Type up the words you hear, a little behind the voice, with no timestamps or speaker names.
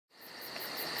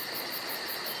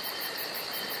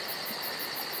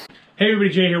Hey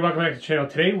everybody, Jay here, welcome back to the channel.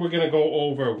 Today we're going to go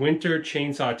over winter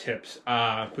chainsaw tips.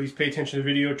 Please pay attention to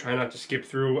the video, try not to skip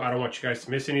through. I don't want you guys to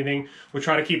miss anything. We'll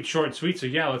try to keep it short and sweet, so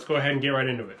yeah, let's go ahead and get right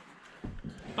into it.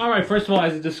 Alright, first of all,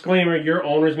 as a disclaimer, your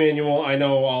owner's manual, I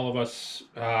know all of us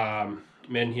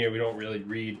men here, we don't really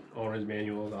read owner's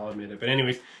manuals, I'll admit it. But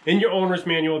anyways, in your owner's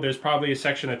manual, there's probably a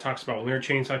section that talks about winter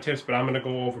chainsaw tips, but I'm going to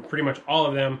go over pretty much all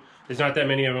of them. There's not that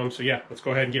many of them, so yeah, let's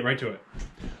go ahead and get right to it.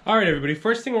 Alright everybody,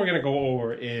 first thing we're going to go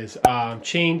over is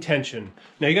chain tension.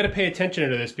 Now you got to pay attention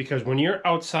to this because when you're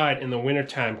outside in the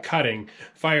wintertime cutting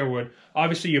firewood,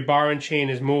 obviously your bar and chain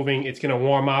is moving, it's going to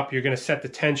warm up, you're going to set the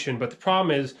tension, but the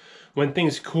problem is when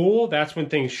things cool, that's when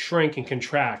things shrink and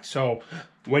contract. So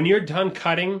when you're done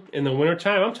cutting in the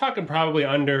wintertime, I'm talking probably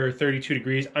under 32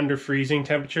 degrees, under freezing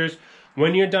temperatures.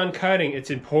 When you're done cutting, it's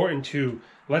important to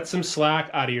let some slack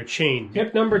out of your chain.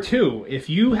 Tip number 2, if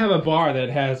you have a bar that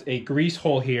has a grease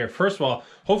hole here, first of all,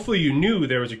 hopefully you knew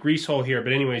there was a grease hole here,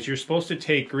 but anyways, you're supposed to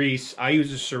take grease. I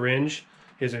use a syringe.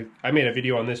 I made a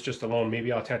video on this just alone.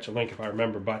 Maybe I'll attach a link if I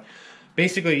remember, but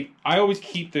basically, I always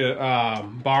keep the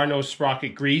bar nose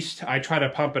sprocket greased. I try to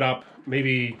pump it up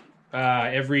maybe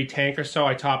every tank or so.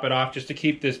 I top it off just to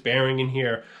keep this bearing in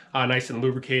here nice and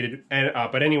lubricated.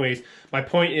 But anyways, my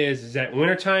point is that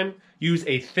wintertime, use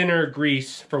a thinner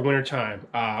grease for wintertime.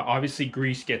 Obviously,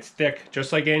 grease gets thick,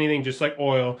 just like anything, just like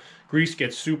oil. Grease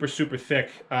gets super, super thick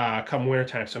come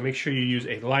wintertime. So make sure you use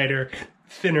a lighter,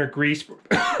 thinner grease.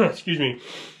 Excuse me.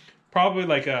 Probably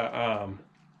like an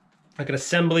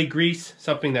assembly grease,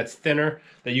 something that's thinner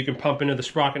that you can pump into the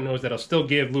sprocket nose that'll still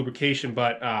give lubrication,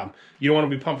 but you don't want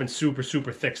to be pumping super,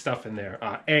 super thick stuff in there.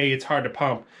 A, it's hard to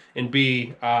pump, and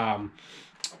B,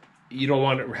 you don't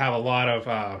want to have a lot of,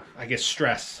 I guess,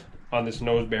 stress on this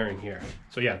nose bearing here.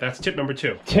 So yeah, that's tip number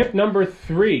 2. Tip number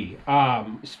 3,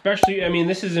 especially, I mean,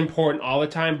 this is important all the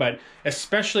time, but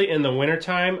especially in the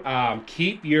wintertime,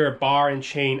 keep your bar and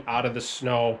chain out of the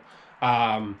snow.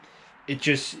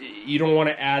 You don't want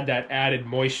to add that added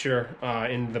moisture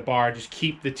in the bar. Just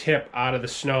keep the tip out of the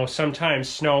snow. Sometimes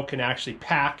snow can actually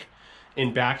pack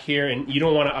in back here, and you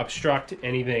don't want to obstruct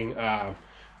anything.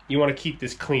 You want to keep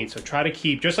this clean. So try to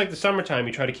keep, just like the summertime,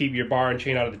 you try to keep your bar and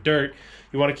chain out of the dirt.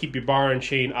 You want to keep your bar and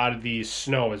chain out of the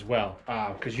snow as well,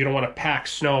 because you don't want to pack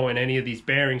snow in any of these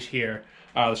bearings here,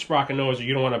 the sprocket nose, or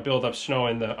you don't want to build up snow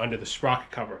in under the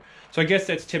sprocket cover. So I guess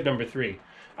that's tip number 3.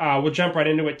 We'll jump right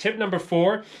into it. Tip number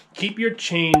 4, keep your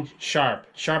chain sharp.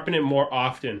 Sharpen it more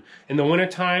often. In the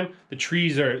wintertime,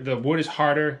 the wood is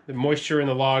harder, the moisture in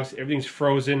the logs, everything's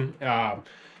frozen.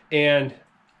 And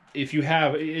if you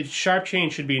have, sharp chain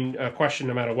should be a question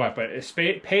no matter what, but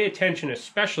pay attention,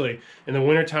 especially in the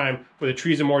wintertime where the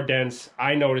trees are more dense.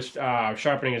 I noticed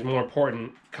sharpening is more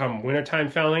important come wintertime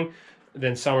felling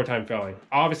than summertime felling.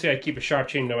 Obviously, I keep a sharp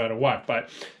chain no matter what, but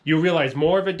you realize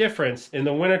more of a difference in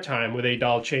the wintertime with a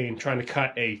dull chain trying to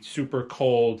cut a super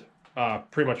cold,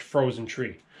 pretty much frozen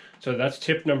tree. So that's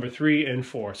tip number 3 and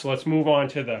 4. So let's move on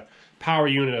to the power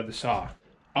unit of the saw.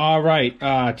 All right,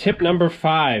 tip number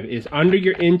 5 is under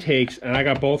your intakes, and I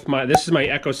got both this is my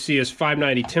Echo CS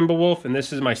 590 Timberwolf, and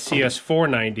this is my CS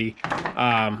 490.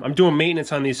 I'm doing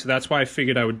maintenance on these, so that's why I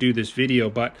figured I would do this video,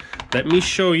 but let me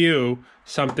show you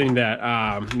something that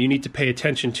you need to pay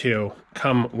attention to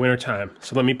come wintertime.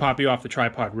 So let me pop you off the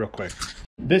tripod real quick.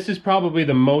 This is probably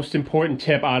the most important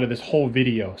tip out of this whole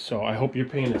video, so I hope you're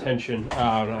paying attention.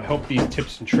 I hope these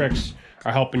tips and tricks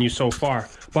are helping you so far.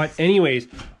 But anyways,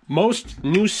 most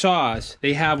new saws,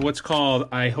 they have what's called,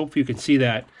 I hope you can see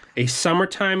that, a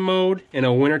summertime mode and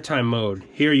a wintertime mode.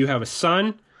 Here you have a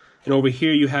sun, and over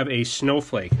here you have a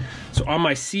snowflake. So on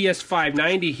my CS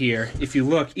 590 here, if you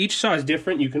look, each saw is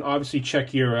different. You can obviously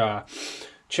check your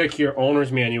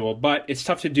owner's manual, but it's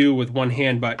tough to do with one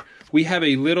hand. But we have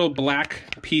a little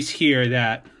black piece here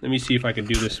that, let me see if I can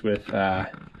do this with, see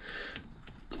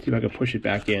if I can push it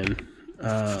back in.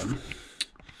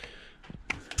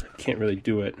 Can't really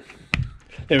do it.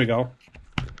 There we go.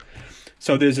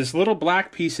 So there's this little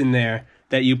black piece in there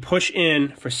that you push in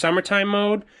for summertime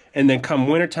mode, and then come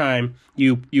wintertime,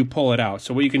 you pull it out.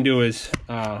 So what you can do is,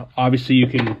 obviously you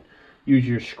can use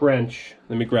your scrunch.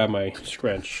 Let me grab my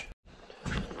scrunch.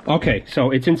 Okay,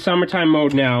 so it's in summertime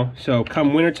mode now. So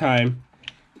come wintertime,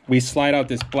 we slide out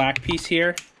this black piece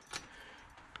here.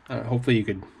 Hopefully you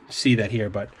could see that here,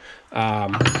 but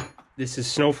this is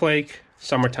snowflake,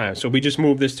 summertime. So we just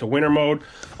move this to winter mode.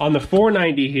 On the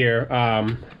 490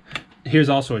 here, here's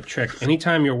also a trick.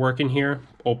 Anytime you're working here,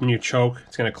 open your choke.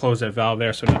 It's going to close that valve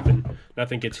there so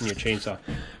nothing gets in your chainsaw.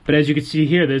 But as you can see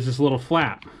here, there's this little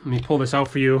flap. Let me pull this out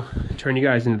for you, turn you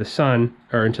guys into the sun,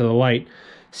 or into the light.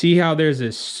 See how there's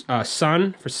this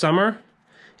sun for summer?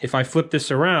 If I flip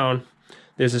this around,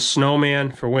 there's a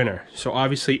snowman for winter. So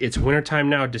obviously it's wintertime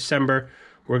now, December.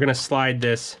 We're gonna slide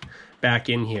this back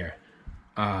in here.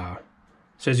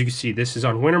 So as you can see, this is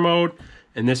on winter mode,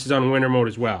 and this is on winter mode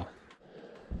as well.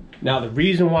 Now the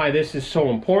reason why this is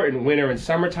so important, winter and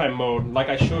summertime mode, like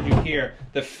I showed you here,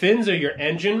 the fins of your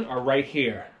engine are right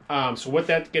here. So what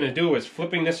that's gonna do is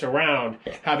flipping this around,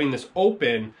 having this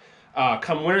open,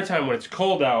 come wintertime when it's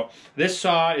cold out, this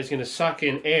saw is gonna suck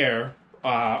in air.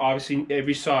 Obviously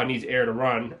every saw needs air to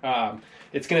run.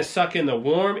 It's gonna suck in the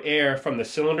warm air from the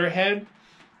cylinder head,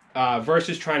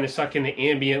 versus trying to suck in the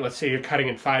ambient, let's say you're cutting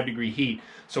in 5-degree heat.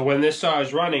 So when this saw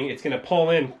is running, it's going to pull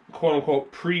in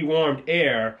quote-unquote pre-warmed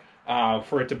air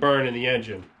for it to burn in the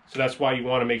engine. So that's why you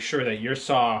want to make sure that your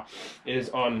saw is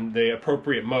on the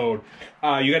appropriate mode.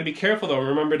 You got to be careful though,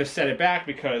 remember to set it back,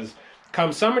 because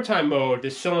come summertime mode,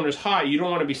 this cylinder's hot, you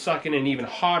don't want to be sucking in even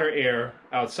hotter air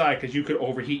outside because you could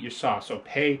overheat your saw. So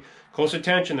pay close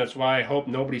attention. That's why I hope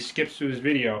nobody skips through this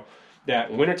video.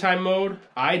 That wintertime mode,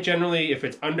 I generally, if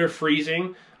it's under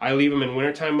freezing, I leave them in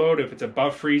wintertime mode. If it's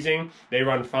above freezing, they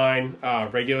run fine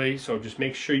regularly. So just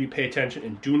make sure you pay attention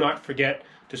and do not forget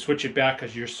to switch it back,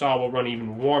 because your saw will run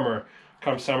even warmer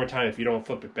come summertime if you don't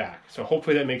flip it back. So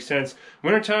hopefully that makes sense.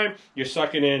 Wintertime, you're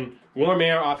sucking in warm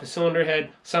air off the cylinder head.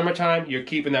 Summertime, you're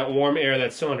keeping that warm air,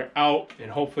 that cylinder out,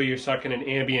 and hopefully you're sucking in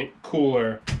ambient,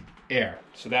 cooler air.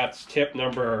 So that's tip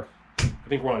number, I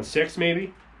think we're on 6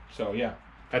 maybe. So yeah.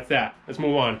 That's that. Let's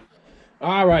move on.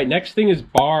 All right, next thing is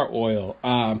bar oil.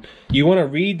 You want to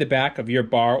read the back of your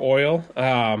bar oil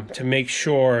to make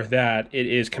sure that it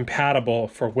is compatible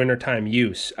for wintertime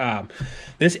use.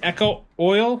 This Eco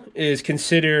oil is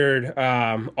considered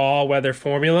all-weather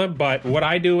formula, but what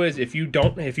I do is if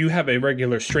you have a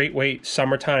regular straight weight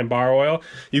summertime bar oil,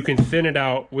 you can thin it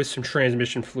out with some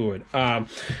transmission fluid.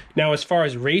 Now as far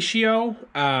as ratio,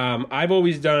 I've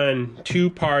always done 2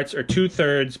 parts or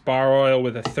 2/3 bar oil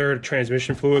with 1/3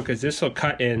 transmission fluid, because this will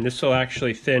cut in, this will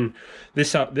actually thin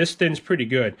this up. This thins pretty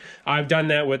good. I've done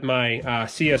that with my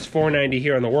CS 490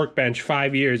 here on the workbench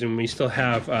 5 years, and we still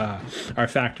have our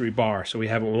factory bar, so we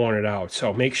haven't worn it out.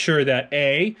 So make sure that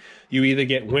A, you either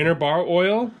get winter bar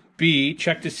oil, B,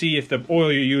 check to see if the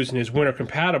oil you're using is winter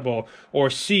compatible, or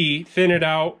C, thin it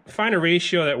out, find a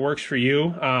ratio that works for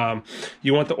you.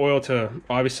 You want the oil to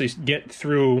obviously get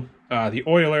through the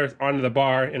oiler onto the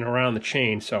bar and around the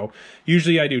chain. So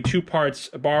usually I do 2 parts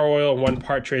bar oil, 1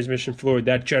 part transmission fluid.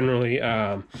 That generally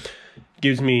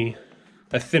gives me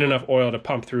a thin enough oil to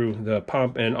pump through the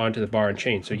pump and onto the bar and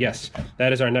chain. So yes,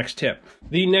 that is our next tip.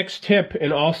 The next tip,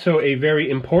 and also a very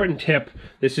important tip,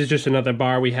 this is just another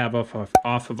bar we have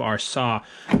off of our saw.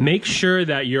 Make sure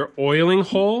that your oiling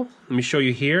hole, let me show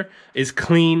you here, is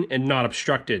clean and not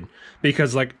obstructed.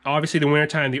 Because like obviously the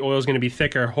wintertime, the oil is going to be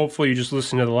thicker. Hopefully you just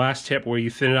listen to the last tip where you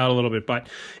thin it out a little bit. But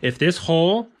if this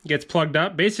hole gets plugged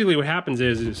up, basically what happens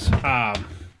is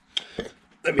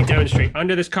let me demonstrate.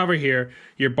 Under this cover here,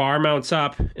 your bar mounts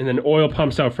up, and then oil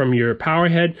pumps out from your power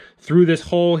head through this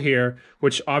hole here,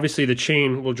 which obviously the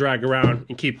chain will drag around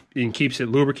and keeps it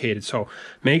lubricated. So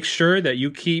make sure that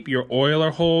you keep your oiler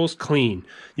holes clean.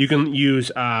 You can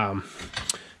use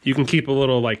you can keep a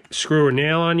little like screw or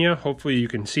nail on you. Hopefully you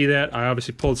can see that. I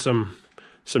obviously pulled some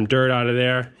dirt out of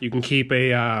there. You can keep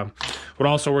a what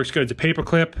also works good is a paper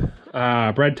clip,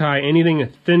 bread tie, anything, a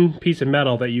thin piece of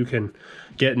metal that you can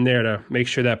get in there to make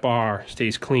sure that bar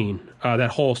stays clean, that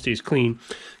hole stays clean,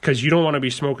 because you don't want to be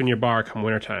smoking your bar come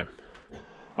wintertime.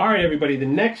 All right, everybody, the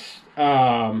next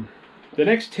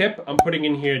tip I'm putting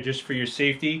in here just for your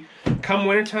safety. Come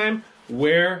wintertime,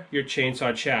 wear your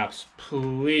chainsaw chaps,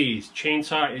 please.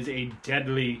 Chainsaw is a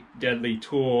deadly, deadly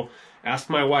tool. Ask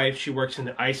my wife, she works in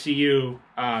the ICU.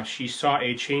 She saw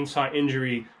a chainsaw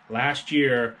injury last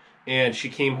year, and she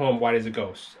came home white as a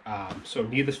ghost. So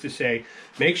needless to say,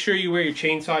 make sure you wear your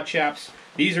chainsaw chaps.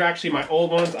 These are actually my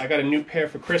old ones. I got a new pair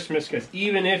for Christmas, because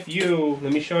even if you,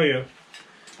 let me show you,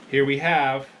 here we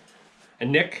have a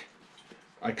nick.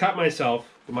 I cut myself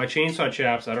with my chainsaw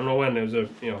chaps. I don't know when, there was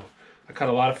I cut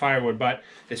a lot of firewood, but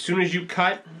as soon as you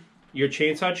cut your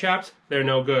chainsaw chaps, they're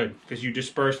no good, because you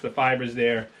disperse the fibers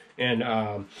there,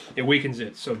 and it weakens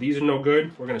it. So these are no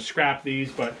good. We're gonna scrap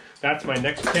these, but that's my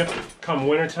next tip. Come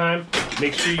wintertime,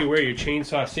 make sure you wear your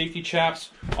chainsaw safety chaps.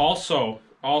 Also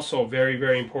very,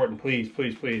 very important, please,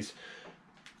 please, please.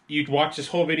 You watched this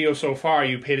whole video so far,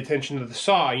 you paid attention to the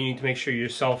saw, you need to make sure you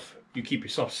keep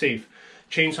yourself safe.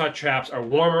 Chainsaw chaps are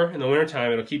warmer in the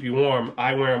wintertime, it'll keep you warm.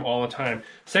 I wear them all the time.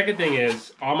 Second thing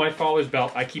is, on my Faller's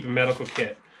belt, I keep a medical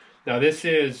kit. Now this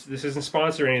isn't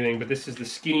sponsored or anything, but this is the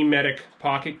Skinny Medic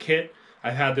Pocket Kit.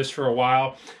 I've had this for a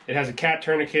while. It has a cat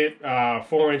tourniquet,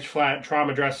 4-inch flat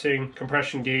trauma dressing,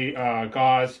 compression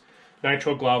gauze,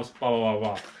 nitrile gloves, blah, blah,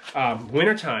 blah, blah.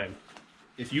 Wintertime,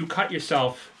 if you cut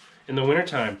yourself in the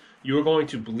wintertime, you are going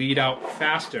to bleed out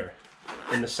faster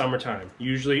in the summertime.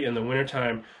 Usually in the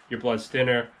wintertime, your blood's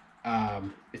thinner,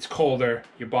 it's colder,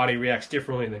 your body reacts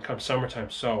differently than come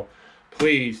summertime. So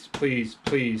please, please,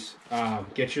 please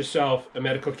get yourself a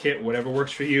medical kit, whatever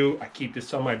works for you. I keep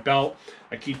this on my belt.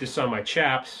 I keep this on my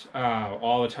chaps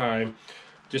all the time,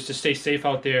 just to stay safe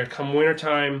out there. Come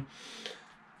wintertime,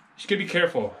 just gotta be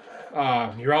careful.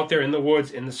 You're out there in the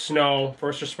woods, in the snow.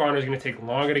 First responders are going to take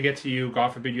longer to get to you. God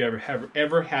forbid you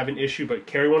ever have an issue, but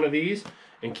carry one of these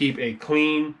and keep a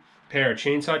clean pair of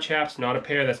chainsaw chaps, not a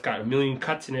pair that's got a million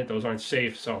cuts in it. Those aren't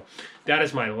safe. So that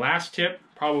is my last tip,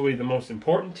 probably the most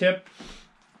important tip,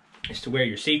 is to wear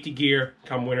your safety gear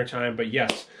come wintertime. But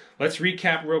yes, let's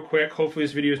recap real quick. Hopefully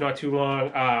this video is not too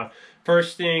long.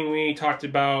 First thing we talked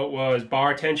about was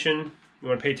bar tension. You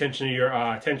want to pay attention to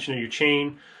your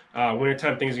chain.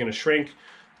 Wintertime, things are going to shrink.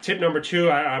 Tip number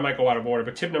 2, I might go out of order,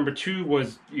 but tip number 2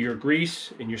 was your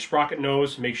grease and your sprocket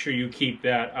nose. Make sure you keep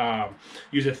that,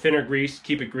 use a thinner grease,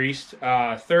 keep it greased.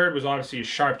 Third was obviously a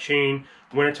sharp chain.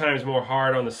 Wintertime is more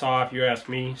hard on the saw, if you ask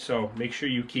me, so make sure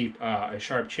you keep a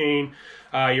sharp chain.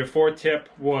 Your 4th tip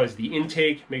was the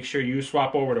intake. Make sure you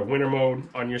swap over to winter mode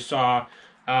on your saw.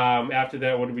 After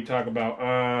that, what did we talk about?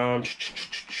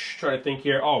 Try to think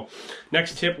here. Oh,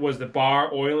 next tip was the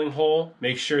bar oiling hole.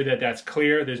 Make sure that that's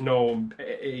clear. There's no,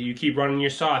 you keep running your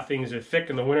saw, things are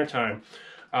thick in the wintertime.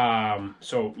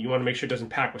 So you want to make sure it doesn't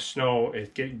pack with snow.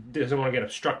 It doesn't want to get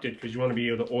obstructed because you want to be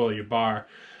able to oil your bar.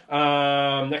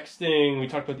 Next thing, we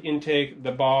talked about the intake,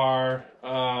 the bar.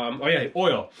 Oh yeah,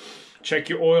 oil. Check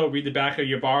your oil, read the back of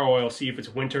your bar oil, see if it's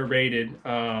winter rated.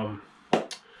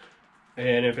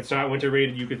 And if it's not winter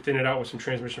rated, you could thin it out with some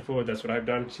transmission fluid. That's what I've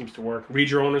done. It seems to work. Read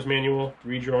your owner's manual.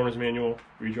 Read your owner's manual.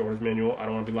 Read your owner's manual. I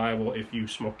don't want to be liable if you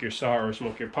smoke your saw or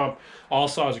smoke your pump. All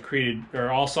saws are created,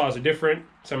 or all saws are different.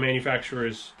 Some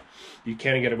manufacturers, you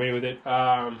can get away with it.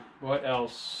 What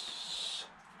else?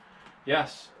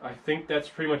 Yes, I think that's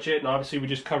pretty much it. And obviously, we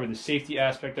just covered the safety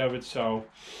aspect of it. So,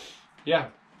 yeah.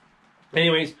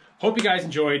 Anyways, hope you guys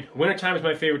enjoyed. Wintertime is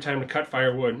my favorite time to cut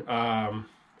firewood.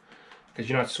 Because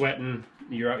you're not sweating,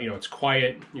 you're out, it's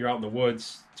quiet, you're out in the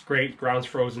woods, it's great, ground's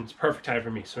frozen, it's perfect time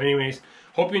for me. So anyways,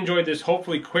 hope you enjoyed this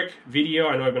hopefully quick video.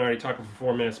 I know I've been already talking for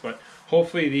 4 minutes, but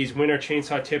hopefully these winter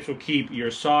chainsaw tips will keep your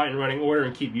saw in running order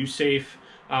and keep you safe.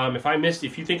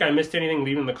 If you think I missed anything,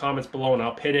 leave it in the comments below and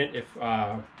I'll pin it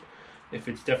if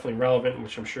it's definitely relevant,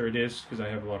 which I'm sure it is because I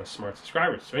have a lot of smart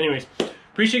subscribers. So anyways,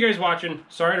 appreciate you guys watching.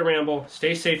 Sorry to ramble.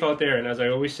 Stay safe out there, and as I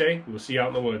always say, we'll see you out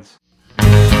in the woods.